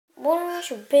Bună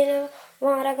și bine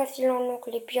v-am regăsit la un nou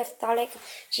clip, eu sunt Alex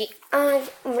și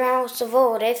azi vreau să vă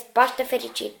urez Paște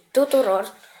fericit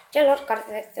tuturor celor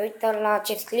care se uită la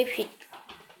acest clip și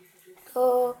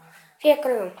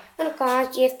fiecare om. Pentru că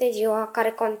azi este ziua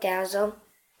care contează,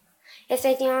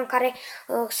 este ziua în care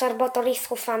sărbătoriți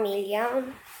cu familia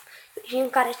și în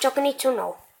care ciocniți un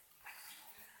nou.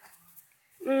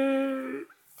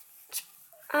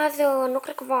 Azi nu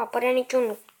cred că va apărea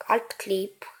niciun alt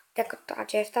clip decât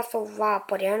acesta sau va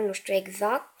apărea, nu știu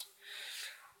exact.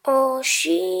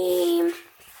 Și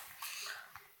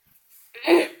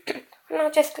în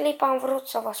acest clip am vrut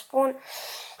să vă spun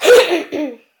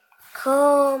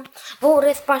că vă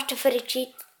urez Paște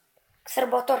fericit,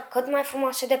 sărbători cât mai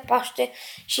frumoase de Paște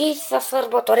și să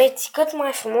sărbătoreți cât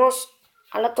mai frumos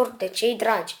alături de cei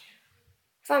dragi,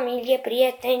 familie,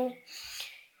 prieteni.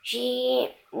 Și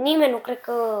nimeni nu cred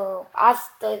că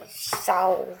astăzi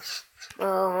sau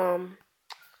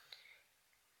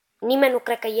nimeni nu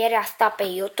cred că ieri a stat pe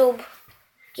YouTube.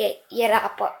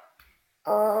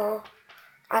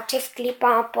 Acest clip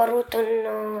a apărut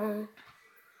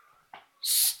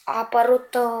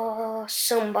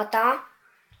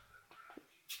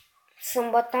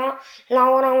sâmbătă la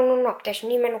ora 1 noapte și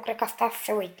nimeni nu cred că a stat să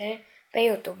se uite pe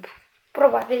YouTube.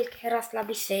 Probabil că erați la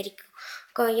biserică,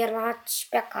 că erați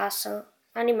pe acasă,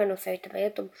 dar nimeni nu se uită pe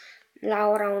YouTube la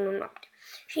ora 1 noapte.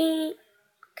 Și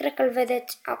cred că îl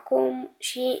vedeți acum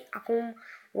și acum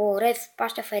vă urez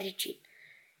Paște fericit.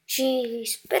 Și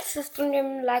sper să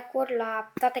strângem like-uri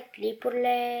la toate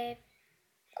clipurile,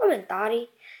 comentarii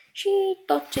și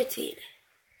tot ce ține.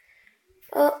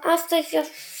 Astăzi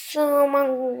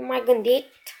m-am mai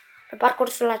gândit pe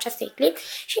parcursul acestui clip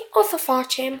și o să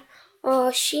facem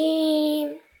și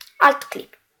alt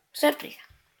clip. Surpriză.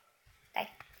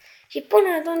 Și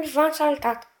până atunci v-am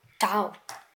salutat. Ciao!